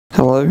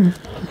Hello?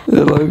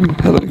 Hello?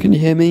 Hello, can you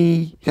hear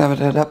me? Hello,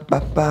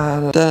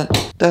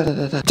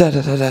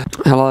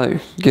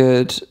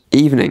 good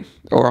evening,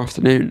 or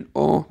afternoon,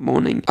 or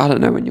morning. I don't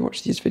know when you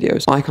watch these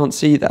videos. I can't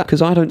see that,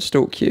 because I don't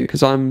stalk you,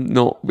 because I'm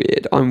not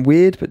weird. I'm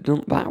weird, but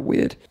not that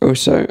weird.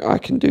 Also, I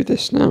can do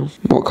this now.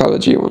 What colour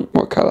do you want?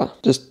 What colour?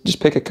 Just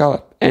pick a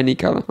colour. Any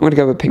colour. I'm going to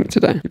go with pink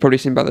today. You've probably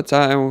seen by the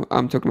title,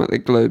 I'm talking about the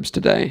globes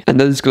today. And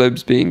those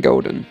globes being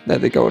golden. They're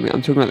the golden.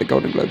 I'm talking about the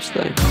golden globes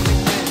today.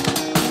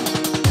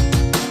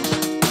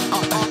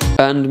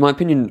 And my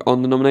opinion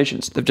on the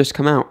nominations, they've just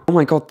come out. Oh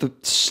my god, the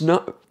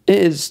snow. It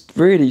is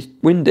really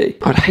windy.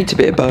 I'd hate to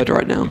be a bird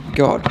right now.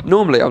 God.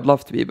 Normally, I'd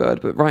love to be a bird,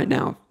 but right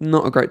now,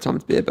 not a great time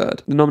to be a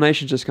bird. The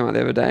nominations just come out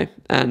the other day.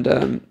 And,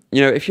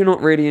 you know, if you're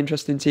not really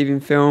interested in TV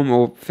and film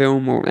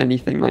or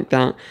anything like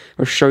that,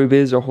 or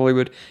showbiz or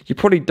Hollywood, you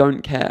probably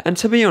don't care. And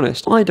to be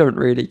honest, I don't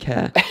really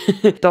care.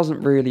 It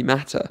doesn't really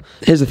matter.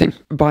 Here's the thing.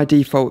 By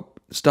default,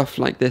 stuff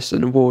like this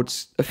and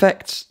awards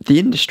affects the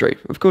industry.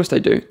 Of course they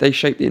do. They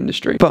shape the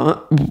industry.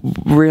 But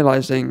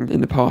realising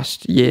in the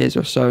past years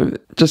or so,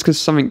 just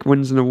because something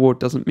wins an award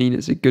doesn't mean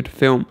it's a good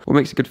film. What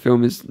makes a good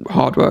film is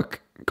hard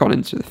work gone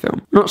into the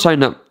film. I'm not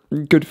saying that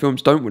good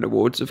films don't win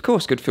awards. Of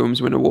course good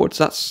films win awards.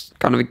 That's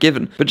kind of a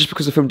given. But just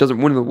because a film doesn't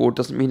win an award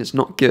doesn't mean it's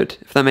not good,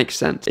 if that makes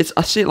sense.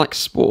 I see it like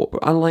sport,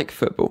 but I like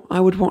football.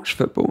 I would watch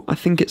football. I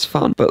think it's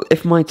fun. But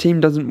if my team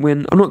doesn't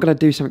win, I'm not going to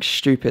do something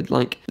stupid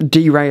like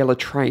derail a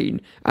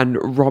train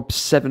and rob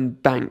 7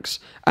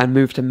 banks and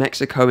move to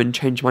Mexico and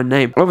change my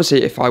name.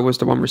 Obviously, if I was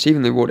the one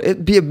receiving the award,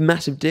 it'd be a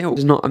massive deal.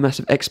 It's not a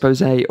massive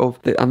expose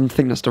of the... I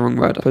think that's the wrong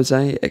word.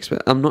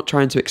 I'm not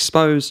trying to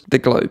expose the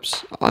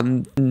globes.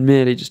 I'm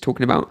merely just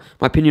talking about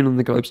my opinion on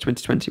the Globes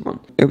 2021.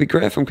 It would be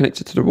great if I'm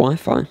connected to the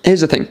Wi-Fi.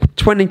 Here's the thing.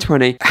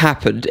 2020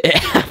 happened. It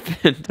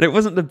happened. And it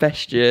wasn't the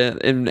best year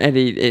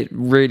it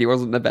really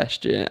wasn't the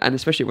best year. And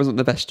especially it wasn't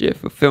the best year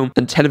for film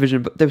and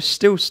television, but there was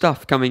still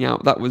stuff coming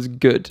out that was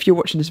good. If you're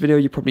watching this video,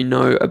 you probably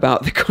know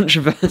about the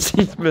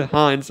controversies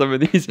behind some of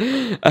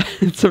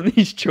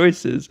these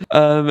choices.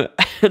 And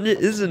it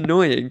is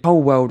annoying. The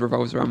whole world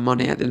revolves around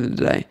money at the end of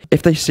the day.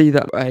 If they see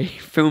that a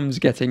film's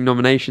getting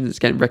nominations, it's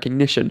getting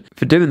recognition,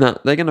 for doing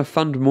that, they're going to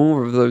fund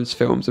more of those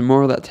films and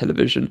more of that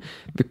television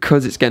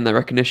because it's getting that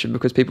recognition,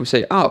 because people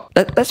say, oh,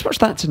 let's watch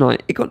that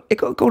tonight. It got a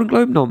Golden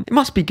Globe nom. It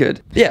must be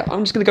good. Yeah,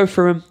 I'm just going to go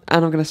through them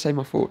and I'm going to say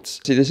my thoughts.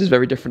 See, this is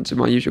very different to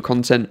my usual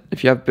content.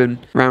 If you have been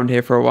around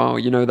here for a while,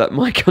 you know that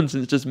my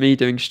content is just me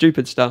doing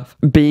stupid stuff,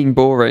 being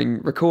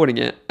boring, recording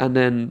it, and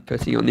then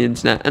putting it on the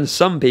internet. And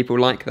some people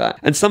like that.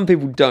 And some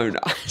people don't.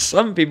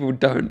 Some people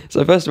don't.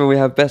 So first of all, we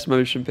have Best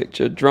Motion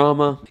Picture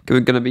Drama. We're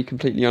going to be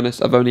completely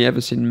honest, I've only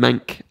ever seen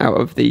Mank out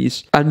of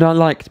these. And I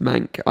liked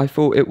Mank. I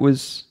thought it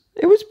was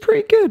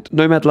pretty good.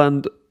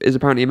 Nomadland is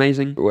apparently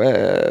amazing.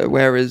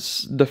 Where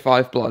is The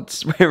Five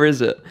Bloods? Where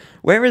is it?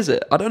 Where is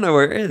it? I don't know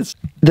where it is.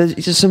 There's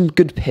just some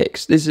good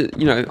picks.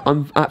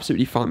 I'm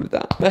absolutely fine with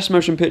that. Best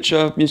Motion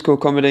Picture, Musical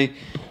Comedy.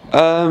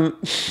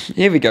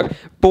 Here we go.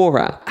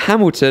 Borat,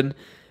 Hamilton,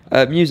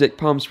 Music,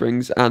 Palm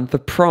Springs, and The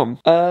Prom.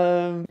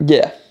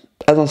 Yeah,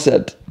 as I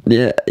said.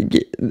 Yeah,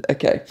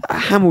 okay.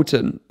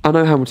 Hamilton. I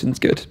know Hamilton's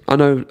good. I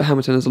know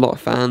Hamilton has a lot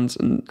of fans,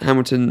 and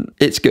Hamilton,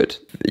 it's good.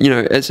 You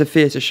know, it's a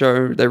theatre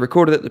show. They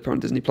recorded it, they put it on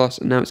Disney Plus,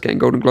 and now it's getting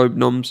Golden Globe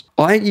noms.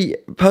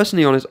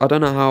 Personally honest, I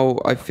don't know how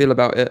I feel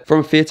about it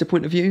from a theatre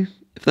point of view,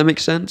 if that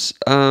makes sense.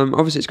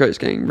 Obviously it's great, it's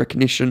getting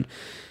recognition,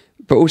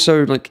 but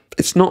also, like,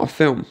 it's not a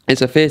film.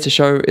 It's a theatre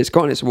show. It's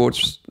gotten its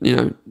awards, you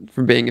know,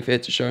 from being a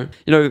theatre show.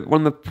 You know,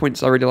 one of the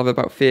points I really love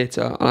about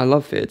theatre, and I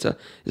love theatre,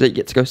 is that you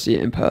get to go see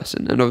it in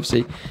person. And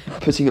obviously,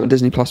 putting it on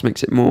Disney Plus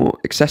makes it more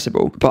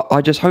accessible. But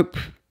I just hope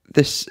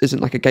this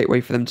isn't like a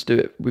gateway for them to do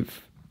it with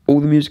all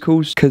the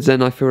musicals, because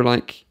then I feel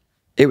like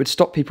it would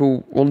stop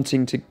people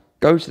wanting to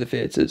go to the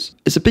theatres.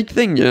 It's a big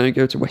thing, you know, you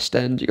go to West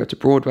End, you go to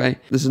Broadway.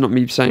 This is not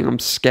me saying I'm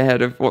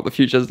scared of what the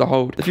future has to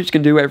hold. The future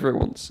can do whatever it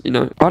wants, you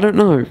know. I don't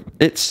know.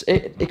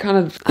 It kind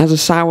of has a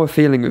sour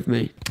feeling with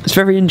me. It's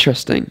very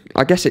interesting.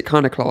 I guess it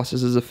kind of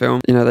classes as a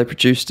film. You know, they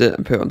produced it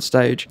and put it on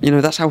stage. You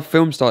know, that's how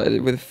film started,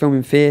 with film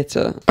in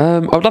theatre. I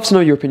would love to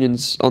know your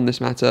opinions on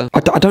this matter. I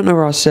don't know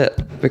where I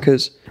sit,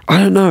 because I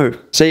don't know.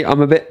 See,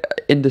 I'm a bit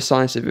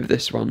indecisive with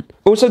this one.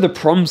 Also, The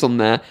Prom's on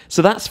there,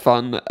 so that's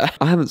fun.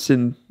 I haven't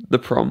seen The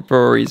Prom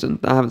for a reason.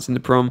 I haven't seen The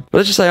Prom. But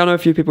let's just say I know a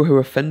few people who are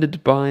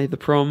offended by The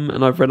Prom,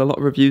 and I've read a lot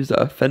of reviews that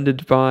are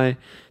offended by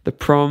The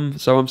Prom,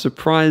 so I'm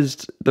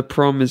surprised The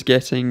Prom is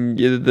getting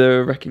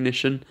the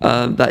recognition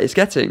that it's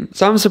getting.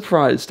 So I'm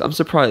surprised.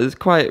 It's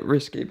quite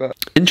risky, but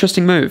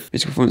interesting move.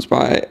 It's performance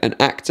by an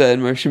actor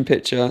in motion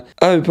picture.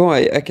 Oh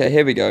boy, okay,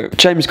 here we go.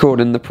 James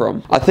Corden, The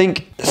Prom. I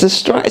think it's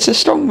a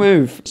strong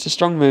move. It's a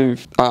strong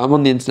move. I'm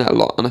on the internet a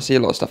lot, and I see a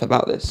lot of stuff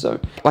about this, so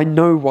I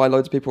know why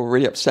loads of people are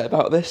really upset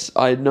about this.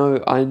 I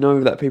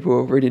know that people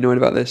are really annoyed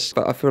about this,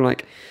 but I feel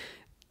like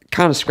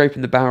kind of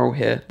scraping the barrel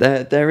here.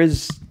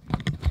 There's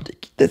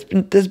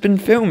been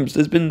films,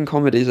 there's been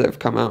comedies that have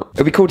come out.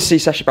 It'd be cool to see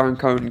Sacha Baron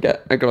Cohen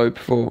get a Globe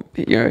for,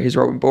 you know, his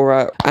role in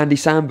Borat. Andy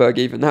Samberg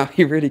even, that'd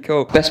be really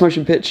cool. Best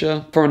Motion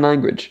Picture, Foreign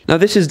Language. Now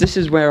this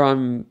is where I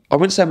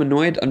wouldn't say I'm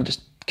annoyed, I'm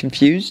just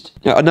confused.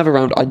 Yeah, another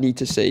round I need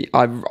to see.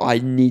 I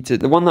need to.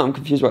 The one that I'm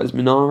confused about is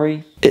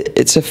GNARLY.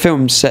 It's a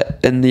film set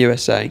in the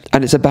USA,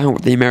 and it's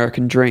about the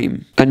American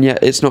dream, and yet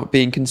it's not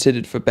being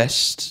considered for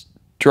best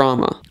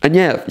drama. And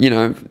yeah, you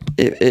know,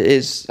 it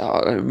is,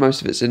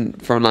 most of it's in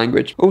foreign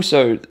language.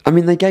 Also, I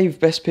mean, they gave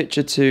Best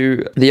Picture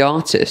to The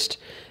Artist,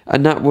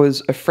 and that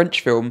was a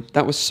French film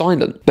that was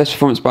silent. Best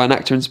performance by an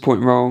actor in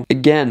supporting role.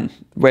 Again,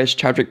 where's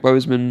Chadwick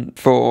Boseman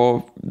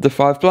for The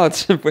Five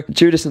Bloods?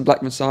 Judas and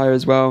Black Messiah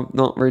as well,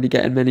 not really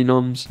getting many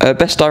noms.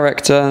 Best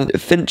director,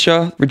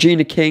 Fincher.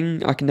 Regina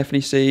King, I can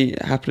definitely see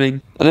it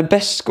happening. And then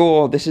best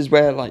score, this is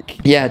where, like,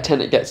 yeah,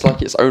 Tenet gets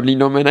like its only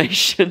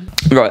nomination.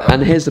 Right,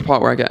 and here's the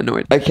part where I get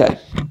annoyed. Okay,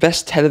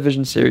 best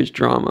television series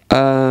drama.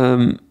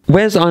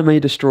 Where's I May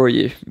Destroy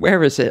You?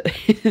 Where is it?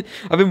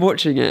 I've been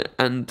watching it,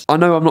 and I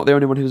know I'm not the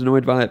only one who's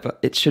annoyed by it, but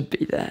it should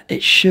be there.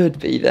 It should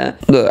be there.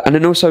 Look, and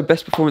then also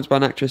best performance by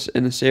an actress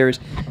in a series.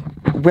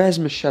 Where's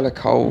Michelle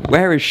Cole?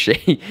 Where is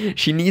she?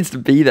 She needs to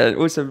be there.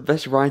 Also,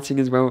 best writing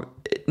as well.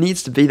 It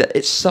needs to be there.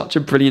 It's such a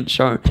brilliant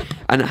show,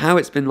 and how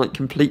it's been like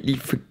completely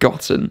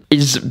forgotten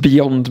is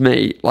beyond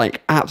me.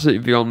 Like,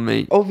 absolutely beyond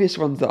me. Obvious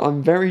ones that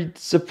I'm very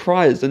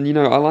surprised, and you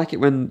know, I like it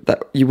when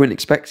that you wouldn't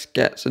expect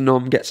gets a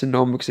nom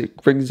because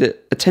it brings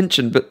it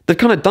attention, but they've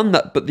kind of done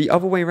that, but the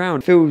other way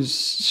around feels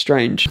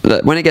strange.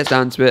 Look, when it gets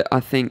down to it, I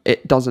think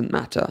it doesn't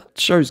matter.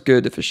 Show's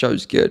good if a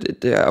show's good.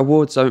 The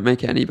awards don't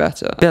make it any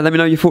better. But yeah, let me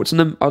know your thoughts on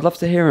them. I'd love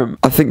to hear them.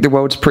 I think the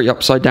world's pretty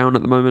upside down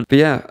at the moment. But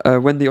yeah,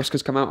 when the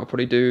Oscars come out, I'll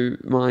probably do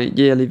my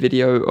yearly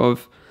video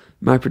of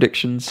my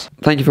predictions.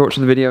 Thank you for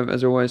watching the video,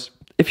 as always.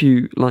 If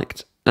you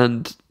liked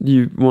and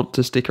you want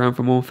to stick around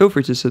for more, feel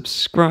free to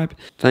subscribe.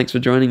 Thanks for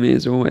joining me,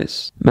 as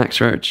always. Max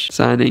Roach,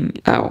 signing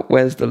out.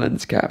 Where's the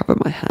lens cap? I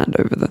put my hand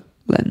over the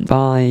lens.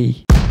 Bye.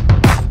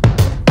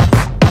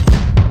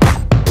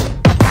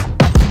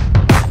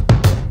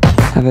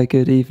 Have a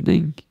good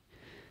evening.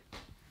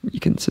 You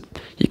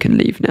can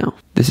leave now.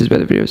 This is where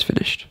the video is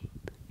finished.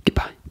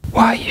 Goodbye.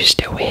 Why are you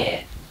still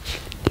here?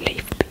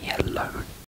 Leave me alone.